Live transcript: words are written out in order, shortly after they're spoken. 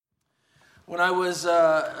When I was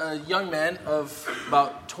a young man of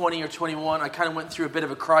about 20 or 21, I kind of went through a bit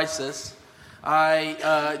of a crisis.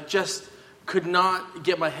 I just could not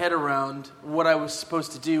get my head around what I was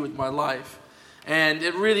supposed to do with my life. And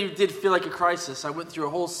it really did feel like a crisis. I went through a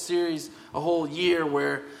whole series, a whole year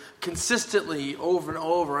where consistently over and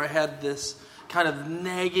over I had this kind of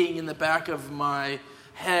nagging in the back of my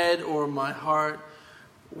head or my heart.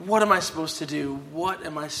 What am I supposed to do? What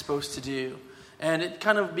am I supposed to do? And it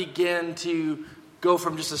kind of began to go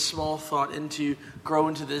from just a small thought grow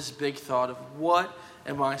into this big thought of what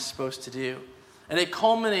am I supposed to do? And it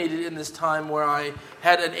culminated in this time where I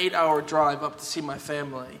had an 8-hour drive up to see my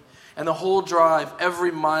family. And the whole drive,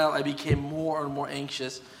 every mile, I became more and more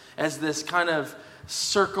anxious as this kind of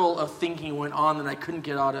circle of thinking went on that I couldn't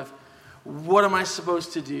get out of. What am I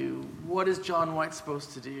supposed to do? What is John White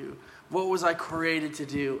supposed to do? What was I created to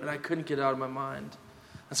do? And I couldn't get it out of my mind.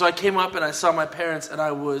 And so I came up and I saw my parents, and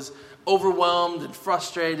I was overwhelmed and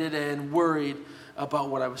frustrated and worried about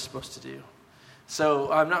what I was supposed to do. So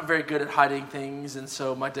I'm not very good at hiding things, and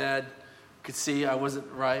so my dad could see I wasn't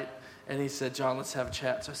right, and he said, "John, let's have a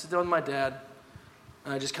chat." So I sat down with my dad,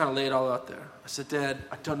 and I just kind of laid it all out there. I said, "Dad,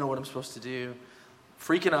 I don't know what I'm supposed to do.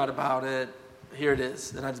 Freaking out about it. Here it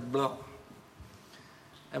is." And I just blah.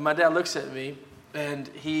 And my dad looks at me, and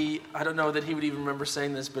I don't know that he would even remember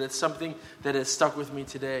saying this, but it's something that has stuck with me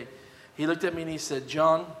today. He looked at me and he said,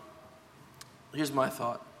 "John, here's my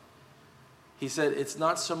thought." He said, "It's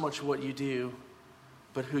not so much what you do,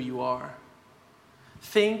 but who you are.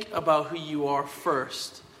 Think about who you are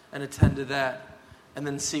first and attend to that, and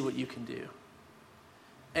then see what you can do."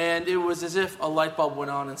 And it was as if a light bulb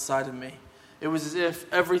went on inside of me. It was as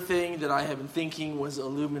if everything that I had been thinking was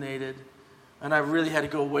illuminated, and I really had to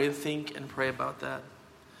go away and think and pray about that.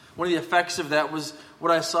 One of the effects of that was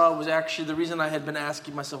what I saw was actually the reason I had been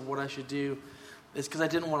asking myself what I should do is because I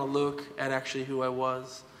didn't want to look at actually who I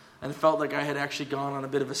was. And it felt like I had actually gone on a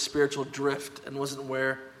bit of a spiritual drift and wasn't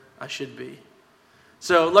where I should be.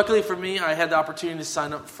 So luckily for me, I had the opportunity to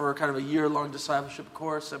sign up for kind of a year-long discipleship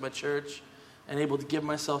course at my church and able to give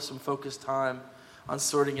myself some focused time on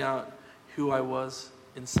sorting out who I was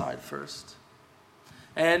inside first.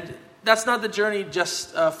 And that's not the journey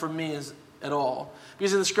just for me at all.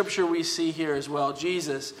 Because in the scripture we see here as well,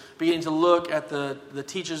 Jesus beginning to look at the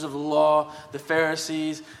teachers of the law, the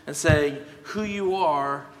Pharisees, and saying, who you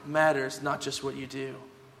are matters, not just what you do.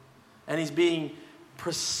 And he's being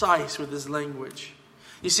precise with his language.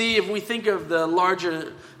 You see, if we think of the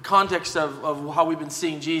larger context of how we've been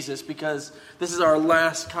seeing Jesus, because this is our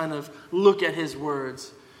last kind of look at his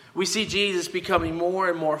words, we see Jesus becoming more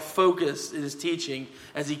and more focused in his teaching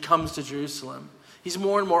as he comes to Jerusalem. He's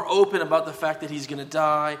more and more open about the fact that he's going to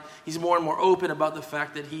die. He's more and more open about the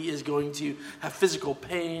fact that he is going to have physical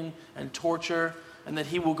pain and torture, and that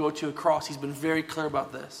he will go to a cross. He's been very clear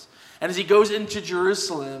about this. And as he goes into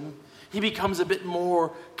Jerusalem, he becomes a bit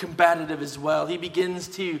more combative as well. He begins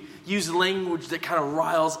to use language that kind of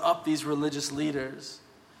riles up these religious leaders.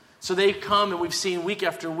 So they come, and we've seen week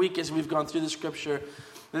after week as we've gone through the scripture,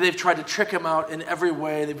 that they've tried to trick him out in every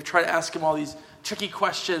way. They've tried to ask him all these tricky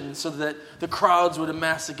questions so that the crowds would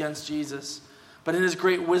amass against Jesus. But in his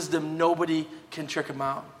great wisdom, nobody can trick him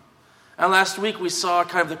out. And last week we saw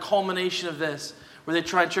kind of the culmination of this, where they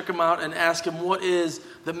try and trick him out and ask him, what is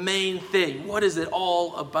the main thing? What is it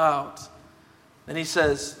all about? And he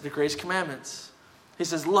says, the greatest commandments. He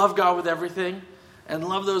says, love God with everything and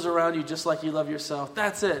love those around you just like you love yourself.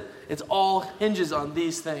 That's it. It's all hinges on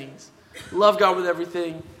these things. Love God with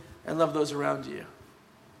everything and love those around you.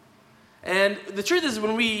 And the truth is,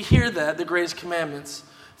 when we hear that, the greatest commandments,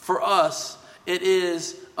 for us, it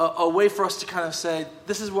is a way for us to kind of say,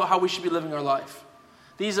 this is how we should be living our life.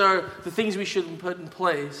 These are the things we should put in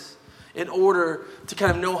place in order to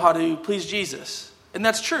kind of know how to please Jesus. And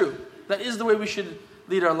that's true. That is the way we should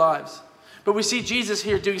lead our lives. But we see Jesus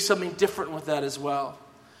here doing something different with that as well.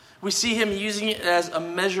 We see him using it as a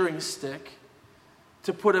measuring stick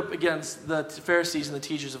to put up against the Pharisees and the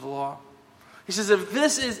teachers of the law. He says, if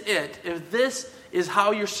this is it, if this is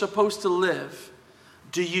how you're supposed to live,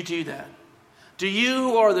 do you do that? Do you,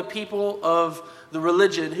 who are the people of the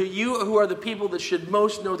religion, who are the people that should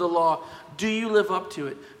most know the law, do you live up to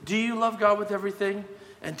it? Do you love God with everything?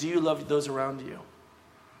 And do you love those around you?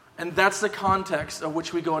 And that's the context of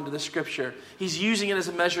which we go into the scripture. He's using it as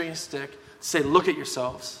a measuring stick to say, look at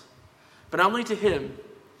yourselves. But not only to him,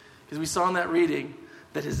 because we saw in that reading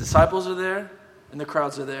that his disciples are there and the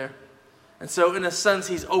crowds are there. And so in a sense,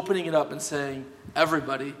 he's opening it up and saying,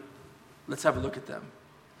 everybody, let's have a look at them.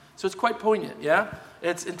 So it's quite poignant, yeah?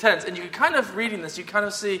 It's intense. And you kind of reading this, you kind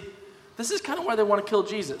of see, this is kind of why they want to kill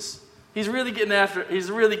Jesus. He's really getting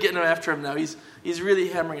after him now. He's really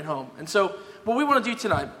hammering it home. And so what we want to do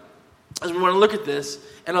tonight is we want to look at this,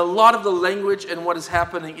 and a lot of the language and what is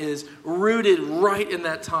happening is rooted right in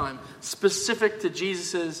that time, specific to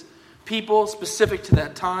Jesus' people, specific to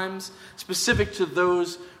that times, specific to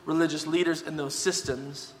those religious leaders and those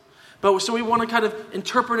systems. But so we want to kind of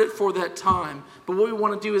interpret it for that time. But what we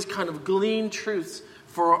want to do is kind of glean truths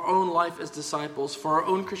for our own life as disciples, for our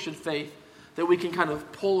own Christian faith, that we can kind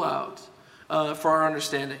of pull out for our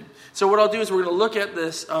understanding. So what I'll do is we're going to look at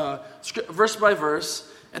this verse by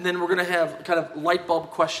verse, and then we're going to have kind of light bulb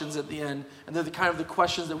questions at the end, and they're the kind of the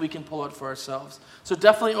questions that we can pull out for ourselves. So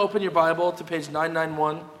definitely open your Bible to page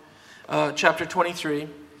 991, chapter 23,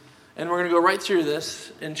 and we're going to go right through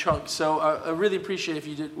this in chunks. So I really appreciate if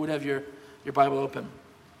you would have your Bible open.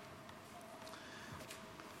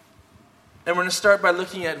 And we're going to start by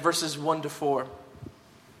looking at verses 1 to 4.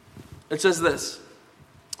 It says this: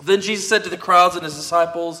 Then Jesus said to the crowds and his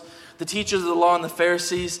disciples, the teachers of the law and the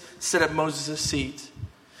Pharisees sit at Moses' seat.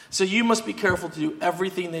 So you must be careful to do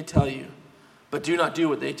everything they tell you, but do not do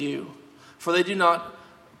what they do. For they do not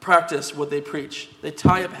practice what they preach. They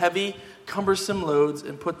tie up heavy, cumbersome loads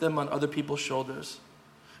and put them on other people's shoulders.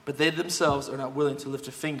 But they themselves are not willing to lift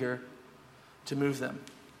a finger to move them.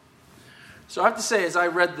 So I have to say, as I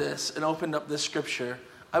read this and opened up this scripture,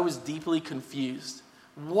 I was deeply confused.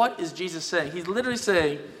 What is Jesus saying? He's literally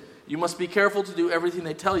saying, you must be careful to do everything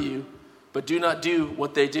they tell you, but do not do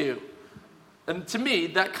what they do. And to me,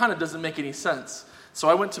 that kind of doesn't make any sense. So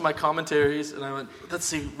I went to my commentaries and I went, let's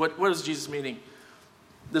see, what is Jesus meaning?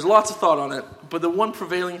 There's lots of thought on it, but the one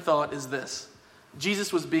prevailing thought is this: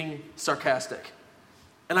 Jesus was being sarcastic.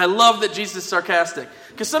 And I love that Jesus is sarcastic,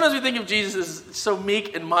 because sometimes we think of Jesus as so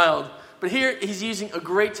meek and mild, but here he's using a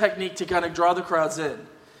great technique to kind of draw the crowds in.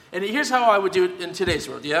 And here's how I would do it in today's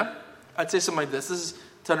world, yeah? I'd say something like this. This is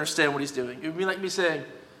to understand what he's doing. It would be like me saying,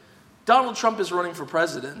 Donald Trump is running for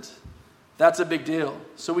president. That's a big deal,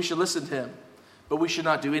 so we should listen to him. But we should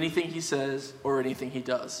not do anything he says or anything he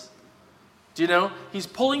does. Do you know? He's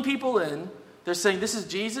pulling people in. They're saying, this is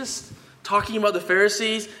Jesus talking about the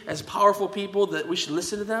Pharisees as powerful people, that we should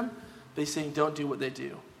listen to them. But he's saying, don't do what they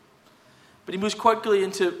do. But he moves quickly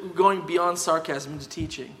into going beyond sarcasm into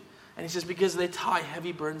teaching. And he says, because they tie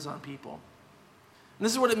heavy burdens on people. And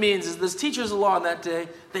this is what it means, is this teachers of the law in that day,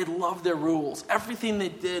 they loved their rules. Everything they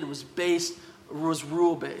did was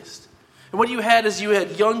rule-based. And what you had is you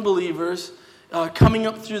had young believers coming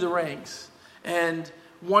up through the ranks and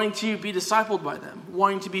wanting to be discipled by them,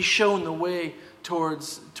 wanting to be shown the way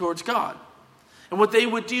towards God. And what they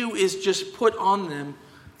would do is just put on them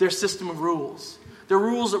their system of rules. Their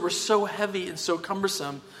rules that were so heavy and so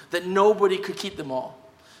cumbersome that nobody could keep them all.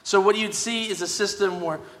 So what you'd see is a system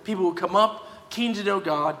where people would come up, keen to know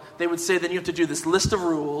God. They would say, then you have to do this list of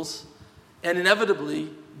rules. And inevitably,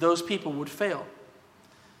 those people would fail.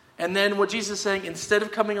 And then what Jesus is saying, instead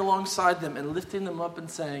of coming alongside them and lifting them up and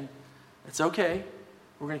saying, it's okay,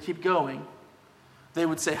 we're going to keep going, they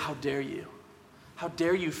would say, how dare you? How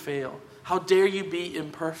dare you fail? How dare you be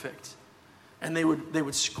imperfect? And they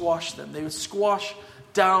would squash them. They would squash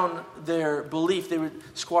down their belief. They would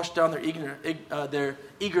squash down their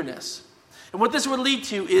eagerness. And what this would lead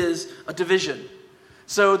to is a division.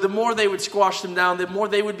 So the more they would squash them down, the more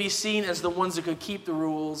they would be seen as the ones that could keep the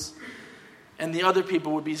rules, and the other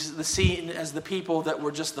people would be seen as the people that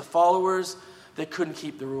were just the followers that couldn't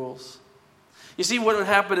keep the rules. You see what would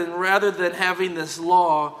happen, and rather than having this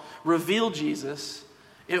law reveal Jesus,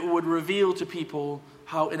 it would reveal to people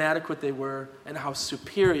how inadequate they were and how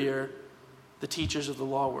superior the teachers of the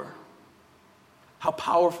law were. How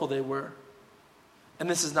powerful they were. And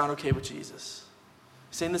this is not okay with Jesus.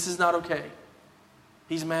 He's saying this is not okay.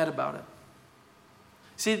 He's mad about it.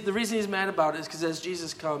 See, the reason he's mad about it is because as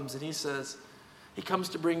Jesus comes and he says, he comes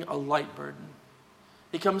to bring a light burden.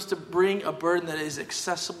 He comes to bring a burden that is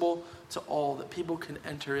accessible to all, that people can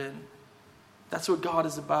enter in. That's what God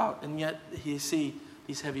is about, and yet you see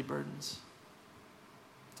these heavy burdens.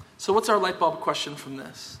 So what's our light bulb question from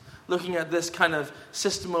this? Looking at this kind of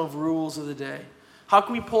system of rules of the day. How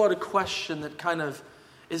can we pull out a question that kind of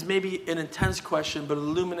is maybe an intense question, but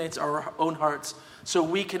illuminates our own hearts so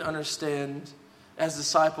we can understand as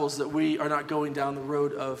disciples that we are not going down the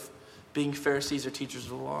road of being Pharisees or teachers of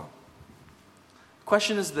the law? The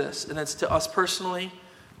question is this, and it's to us personally,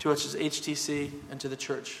 to us as HTC, and to the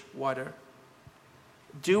church wider.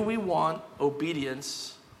 Do we want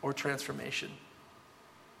obedience or transformation?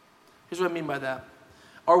 Here's what I mean by that.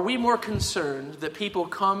 Are we more concerned that people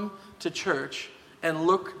come to church and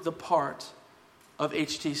look the part of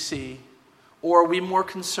HTC, or are we more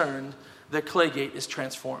concerned that Claygate is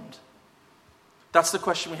transformed? That's the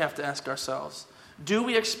question we have to ask ourselves. Do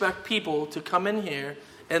we expect people to come in here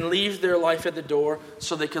and leave their life at the door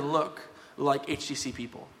so they can look like HTC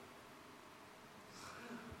people?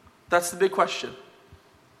 That's the big question.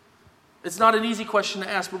 It's not an easy question to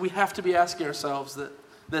ask, but we have to be asking ourselves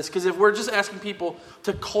this. Because if we're just asking people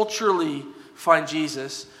to culturally find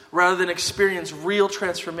Jesus rather than experience real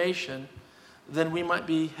transformation, then we might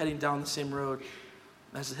be heading down the same road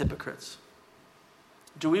as the hypocrites.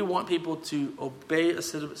 Do we want people to obey a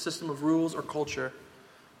system of rules or culture,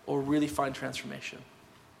 or really find transformation?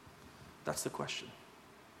 That's the question.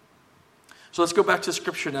 So let's go back to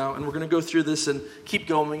Scripture now, and we're going to go through this and keep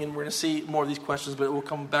going, and we're going to see more of these questions, but it will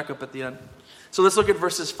come back up at the end. So let's look at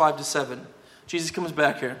verses 5 to 7. Jesus comes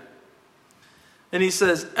back here, and he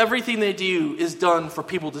says, everything they do is done for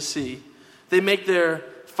people to see. They make their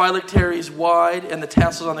phylacteries wide and the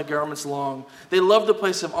tassels on their garments long. They love the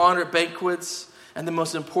place of honor at banquets and the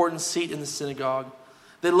most important seat in the synagogue.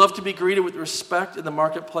 They love to be greeted with respect in the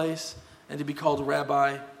marketplace and to be called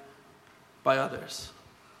rabbi by others.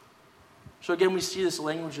 So again, we see this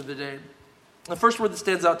language of the day. The first word that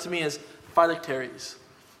stands out to me is phylacteries.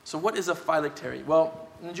 So what is a phylactery? Well,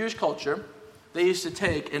 in the Jewish culture, they used to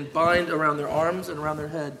take and bind around their arms and around their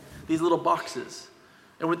head these little boxes.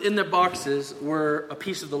 And within their boxes were a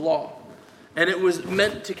piece of the law. And it was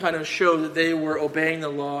meant to kind of show that they were obeying the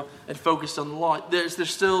law and focused on the law. There's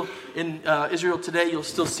still, in Israel today, you'll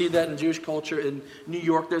still see that in Jewish culture. In New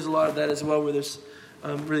York, there's a lot of that as well, where there's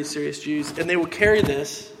really serious Jews. And they will carry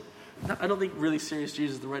this. I don't think really serious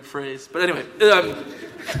Jews is the right phrase. But anyway,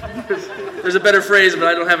 there's a better phrase, but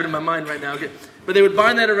I don't have it in my mind right now. Okay. But they would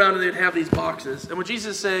bind that around and they would have these boxes. And what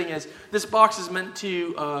Jesus is saying is, this box is meant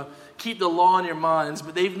to keep the law in your minds,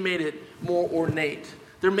 but they've made it more ornate.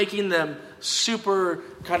 They're making them super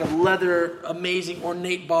kind of leather, amazing,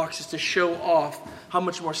 ornate boxes to show off how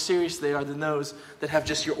much more serious they are than those that have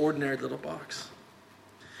just your ordinary little box.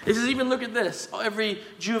 It says, even look at this. Every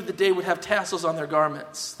Jew of the day would have tassels on their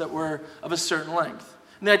garments that were of a certain length.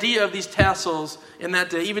 And the idea of these tassels in that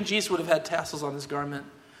day, even Jesus would have had tassels on his garment,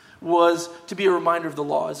 was to be a reminder of the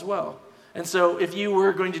law as well. And so if you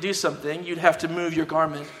were going to do something, you'd have to move your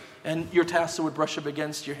garment, and your tassel would brush up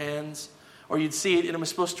against your hands, or you'd see it, and it was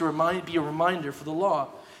supposed to be a reminder for the law.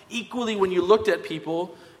 Equally, when you looked at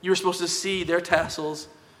people, you were supposed to see their tassels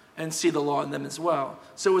and see the law in them as well.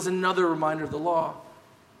 So it was another reminder of the law.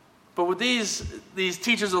 But what these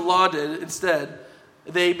teachers of law did instead,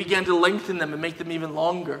 they began to lengthen them and make them even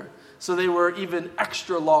longer. So they were even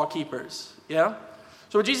extra law keepers. Yeah?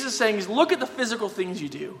 So what Jesus is saying is, look at the physical things you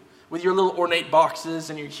do with your little ornate boxes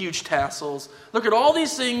and your huge tassels. Look at all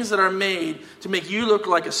these things that are made to make you look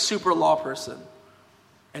like a super law person.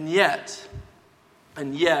 And yet,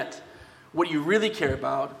 what you really care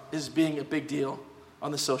about is being a big deal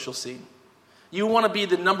on the social scene. You want to be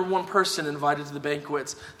the number one person invited to the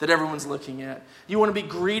banquets that everyone's looking at. You want to be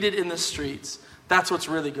greeted in the streets. That's what's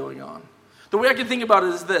really going on. The way I can think about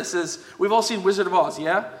it is this, is we've all seen Wizard of Oz,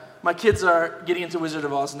 yeah? My kids are getting into Wizard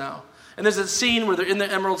of Oz now. And there's a scene where they're in the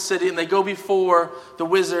Emerald City and they go before the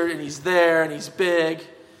wizard and he's there and he's big.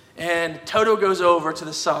 And Toto goes over to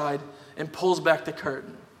the side and pulls back the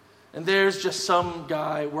curtain. And there's just some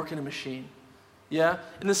guy working a machine. Yeah?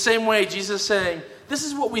 In the same way, Jesus is saying, this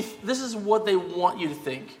is what they want you to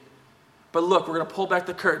think. But look, we're going to pull back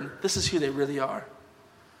the curtain. This is who they really are.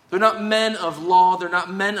 They're not men of law. They're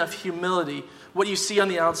not men of humility. What you see on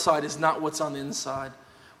the outside is not what's on the inside.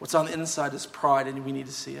 What's on the inside is pride, and we need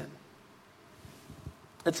to see it.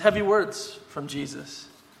 It's heavy words from Jesus.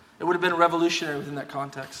 It would have been revolutionary within that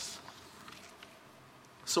context.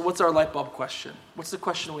 So what's our light bulb question? What's the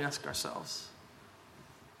question we ask ourselves?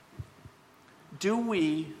 Do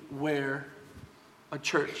we wear a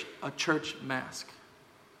church mask?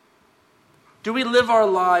 Do we live our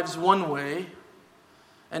lives one way,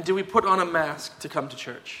 and do we put on a mask to come to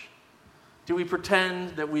church? Do we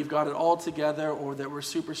pretend that we've got it all together or that we're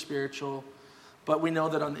super spiritual, but we know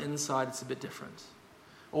that on the inside it's a bit different?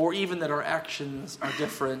 Or even that our actions are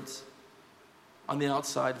different on the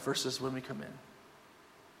outside versus when we come in?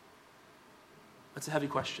 That's a heavy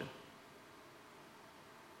question.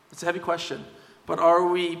 It's a heavy question. But are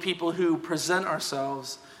we people who present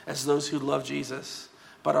ourselves as those who love Jesus,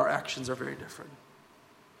 but our actions are very different?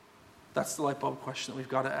 That's the light bulb question that we've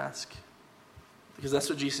got to ask. Because that's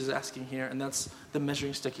what Jesus is asking here, and that's the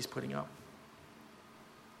measuring stick he's putting up.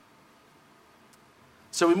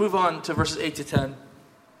 So we move on to verses 8 to 10.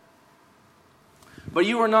 But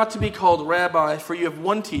you are not to be called rabbi, for you have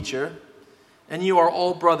one teacher, and you are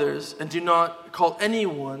all brothers, and do not call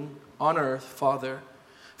anyone on earth Father,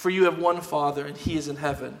 for you have one Father, and he is in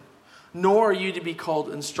heaven. Nor are you to be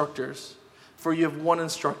called instructors, for you have one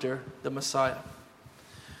instructor, the Messiah.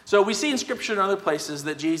 So we see in Scripture and other places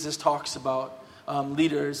that Jesus talks about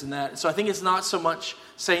leaders and that. So I think it's not so much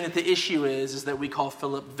saying that the issue is that we call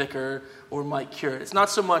Philip vicar or Mike curate. It's not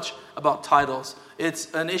so much about titles.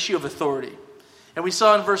 It's an issue of authority. And we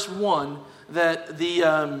saw in verse 1 that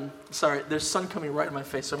there's sun coming right in my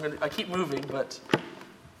face, so I keep moving, but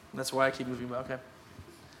that's why I keep moving, but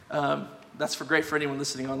okay. That's great for anyone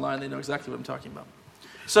listening online. They know exactly what I'm talking about.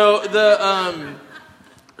 So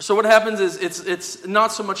so what happens is it's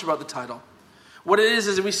not so much about the title. What it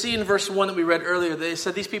is we see in verse 1 that we read earlier, they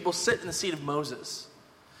said these people sit in the seat of Moses.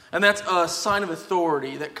 And that's a sign of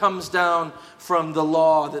authority that comes down from the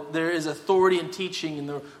law, that there is authority in teaching in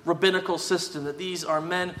the rabbinical system, that these are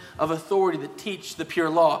men of authority that teach the pure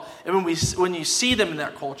law. And when you see them in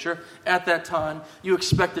that culture, at that time, you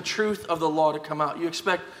expect the truth of the law to come out. You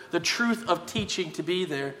expect the truth of teaching to be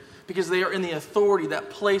there because they are in the authority, that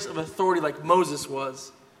place of authority like Moses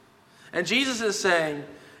was. And Jesus is saying,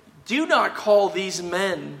 do not call these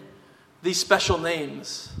men these special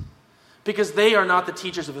names, because they are not the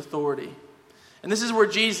teachers of authority. And this is where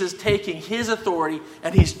Jesus is taking his authority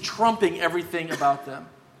and he's trumping everything about them.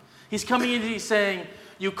 He's coming in and he's saying,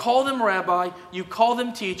 you call them rabbi, you call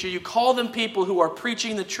them teacher, you call them people who are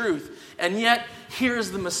preaching the truth, and yet here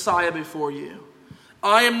is the Messiah before you.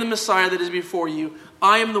 I am the Messiah that is before you.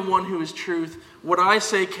 I am the one who is truth. What I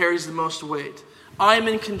say carries the most weight. I am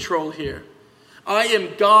in control here. I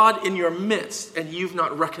am God in your midst, and you've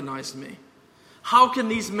not recognized me. How can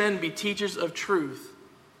these men be teachers of truth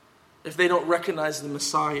if they don't recognize the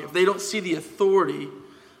Messiah, if they don't see the authority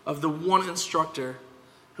of the one instructor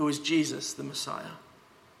who is Jesus, the Messiah?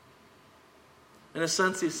 In a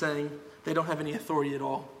sense, he's saying they don't have any authority at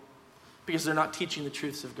all because they're not teaching the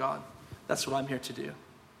truths of God. That's what I'm here to do.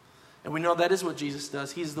 And we know that is what Jesus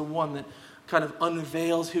does. He's the one that kind of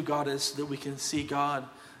unveils who God is so that we can see God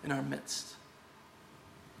in our midst.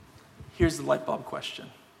 Here's the light bulb question.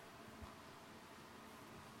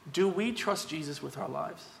 Do we trust Jesus with our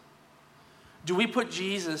lives? Do we put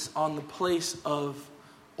Jesus on the place of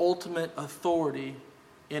ultimate authority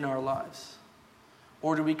in our lives?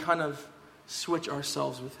 Or do we kind of switch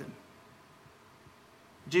ourselves with him?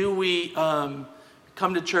 Do we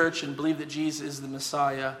come to church and believe that Jesus is the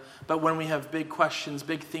Messiah, but when we have big questions,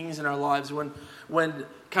 big things in our lives, when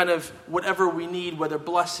kind of whatever we need, whether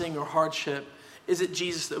blessing or hardship, is it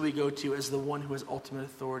Jesus that we go to as the one who has ultimate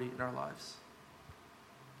authority in our lives?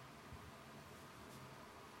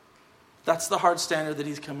 That's the hard standard that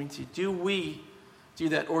he's coming to. Do we do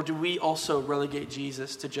that, or do we also relegate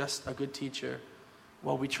Jesus to just a good teacher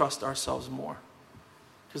while we trust ourselves more?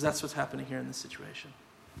 Because that's what's happening here in this situation.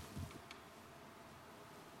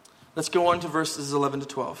 Let's go on to verses 11 to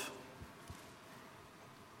 12.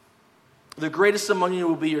 The greatest among you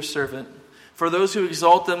will be your servant. For those who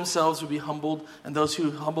exalt themselves will be humbled, and those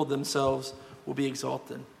who humble themselves will be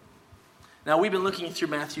exalted. Now, we've been looking through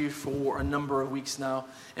Matthew for a number of weeks now,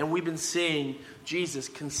 and we've been seeing Jesus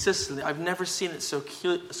consistently. I've never seen it so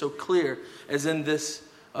clear as in this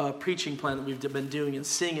preaching plan that we've been doing, and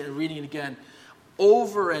seeing it and reading it again.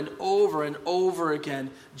 Over and over and over again,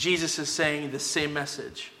 Jesus is saying the same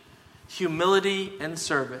message. Humility and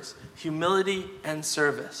service. Humility and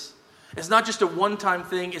service. It's not just a one-time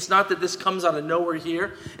thing. It's not that this comes out of nowhere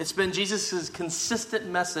here. It's been Jesus' consistent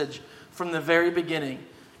message from the very beginning.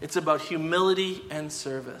 It's about humility and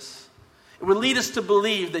service. It would lead us to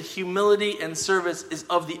believe that humility and service is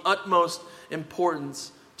of the utmost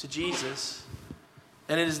importance to Jesus.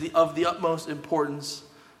 And it is of the utmost importance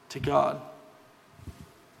to God.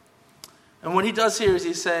 And what he does here is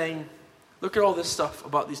he's saying, look at all this stuff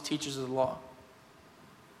about these teachers of the law.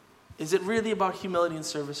 Is it really about humility and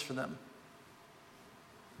service for them?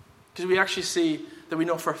 Because we actually see that we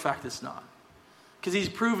know for a fact it's not. Because he's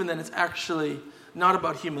proven that it's actually not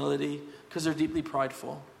about humility, because they're deeply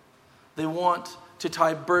prideful. They want to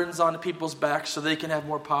tie burdens onto people's backs so they can have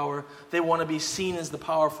more power. They want to be seen as the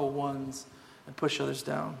powerful ones and push others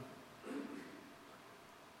down.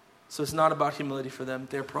 So it's not about humility for them.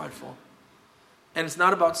 They're prideful. And it's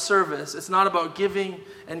not about service. It's not about giving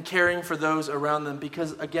and caring for those around them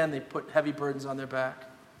because, again, they put heavy burdens on their back.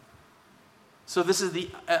 So this is the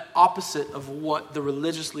opposite of what the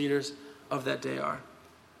religious leaders of that day are.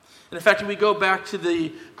 And in fact, if we go back to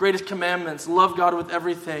the greatest commandments, love God with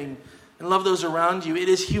everything and love those around you, it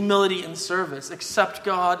is humility and service. Accept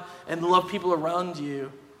God and love people around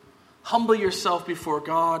you. Humble yourself before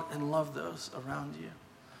God and love those around you.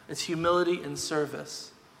 It's humility and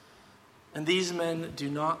service. And these men do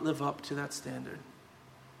not live up to that standard.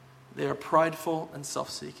 They are prideful and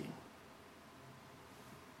self-seeking.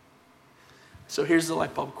 So here's the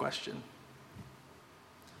light bulb question.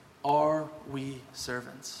 Are we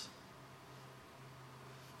servants?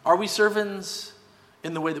 Are we servants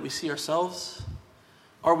in the way that we see ourselves?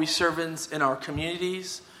 Are we servants in our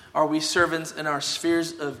communities? Are we servants in our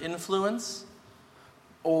spheres of influence?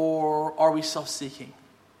 Or are we self-seeking?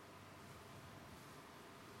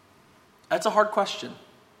 That's a hard question.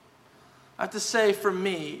 I have to say, for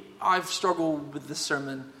me, I've struggled with this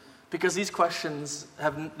sermon because these questions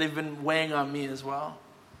they've been weighing on me as well.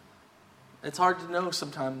 It's hard to know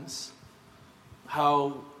sometimes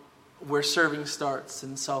where serving starts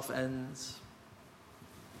and self ends.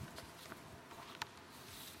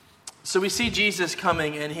 So we see Jesus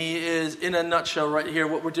coming, and he is, in a nutshell right here,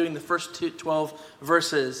 what we're doing, the first 12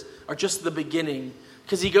 verses are just the beginning.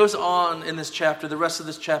 Because he goes on in this chapter, the rest of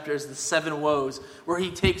this chapter is the 7 woes, where he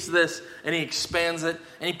takes this and he expands it,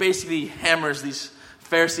 and he basically hammers these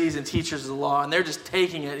Pharisees and teachers of the law, and they're just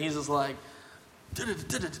taking it, and he's just like,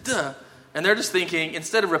 da-da-da-da-da-da. And they're just thinking,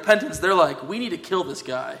 instead of repentance, they're like, we need to kill this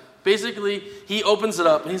guy. Basically, he opens it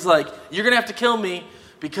up, and he's like, you're going to have to kill me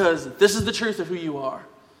because this is the truth of who you are.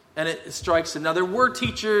 And it strikes him. Now, there were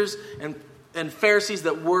teachers and Pharisees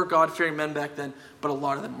that were God-fearing men back then, but a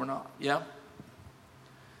lot of them were not, yeah?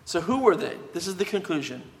 So who were they? This is the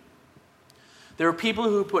conclusion. There were people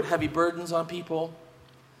who put heavy burdens on people.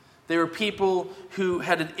 There were people who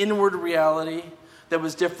had an inward reality that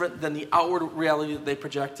was different than the outward reality that they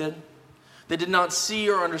projected. They did not see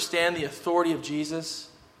or understand the authority of Jesus,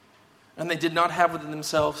 and they did not have within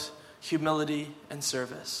themselves humility and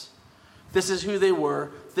service. This is who they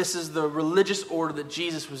were. This is the religious order that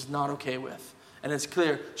Jesus was not okay with. And it's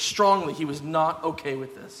clear, strongly, he was not okay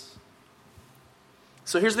with this.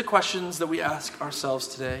 So here's the questions that we ask ourselves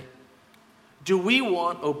today. Do we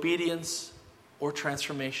want obedience or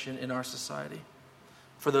transformation in our society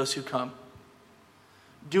for those who come?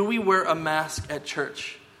 Do we wear a mask at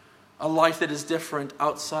church? A life that is different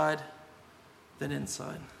outside than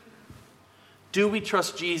inside? Do we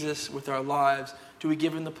trust Jesus with our lives? Do we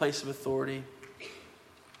give him the place of authority?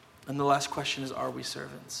 And the last question is, are we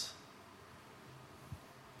servants?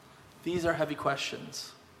 These are heavy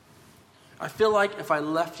questions. I feel like if I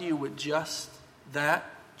left you with just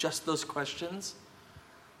those questions,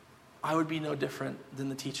 I would be no different than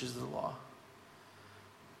the teachers of the law.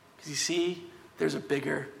 Because you see, there's a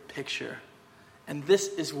bigger picture. And this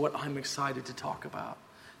is what I'm excited to talk about.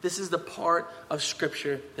 This is the part of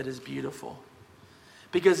Scripture that is beautiful.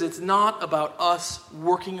 Because it's not about us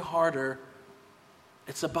working harder.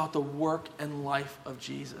 It's about the work and life of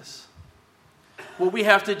Jesus. What we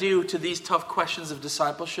have to do to these tough questions of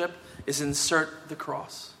discipleship is insert the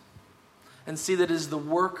cross and see that it is the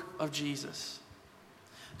work of Jesus.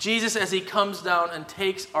 Jesus, as he comes down and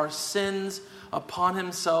takes our sins upon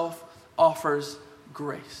himself, offers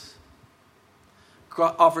grace.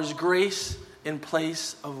 Offers grace in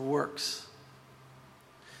place of works.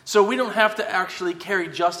 So we don't have to actually carry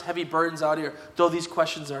just heavy burdens out here, though these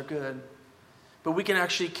questions are good. But we can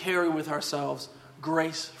actually carry with ourselves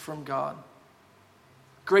grace from God.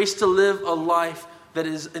 Grace to live a life that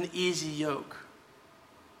is an easy yoke.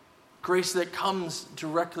 Grace that comes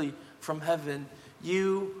directly from heaven.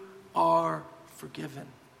 You are forgiven.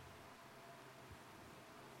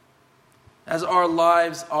 As our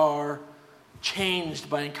lives are changed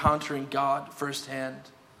by encountering God firsthand,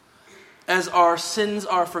 as our sins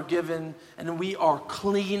are forgiven and we are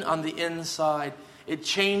clean on the inside, it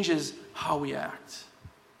changes how we act.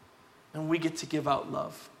 And we get to give out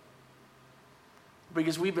love.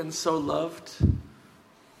 Because we've been so loved,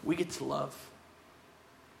 we get to love.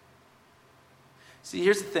 See,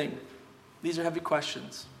 here's the thing. These are heavy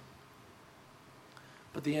questions.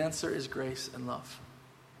 But the answer is grace and love.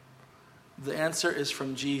 The answer is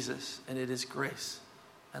from Jesus, and it is grace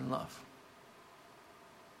and love.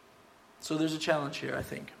 So there's a challenge here, I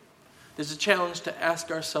think. There's a challenge to ask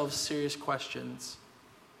ourselves serious questions,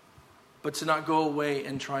 but to not go away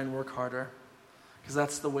and try and work harder, because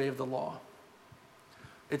that's the way of the law.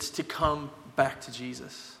 It's to come back to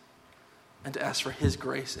Jesus and to ask for his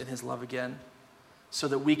grace and his love again, so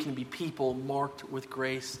that we can be people marked with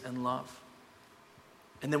grace and love.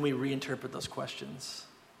 And then we reinterpret those questions.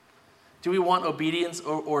 Do we want obedience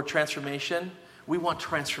or transformation? We want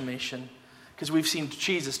transformation because we've seen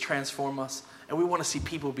Jesus transform us, and we want to see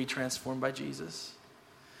people be transformed by Jesus.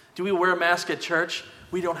 Do we wear a mask at church?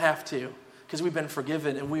 We don't have to, because we've been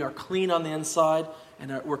forgiven and we are clean on the inside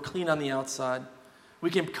and we're clean on the outside.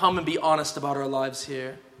 We can come and be honest about our lives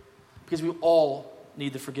here because we all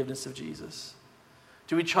need the forgiveness of Jesus.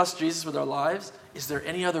 Do we trust Jesus with our lives? Is there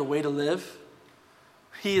any other way to live?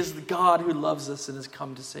 He is the God who loves us and has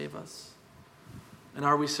come to save us. And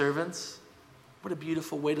are we servants? What a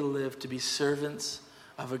beautiful way to live, to be servants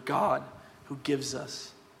of a God who gives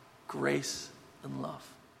us grace and love.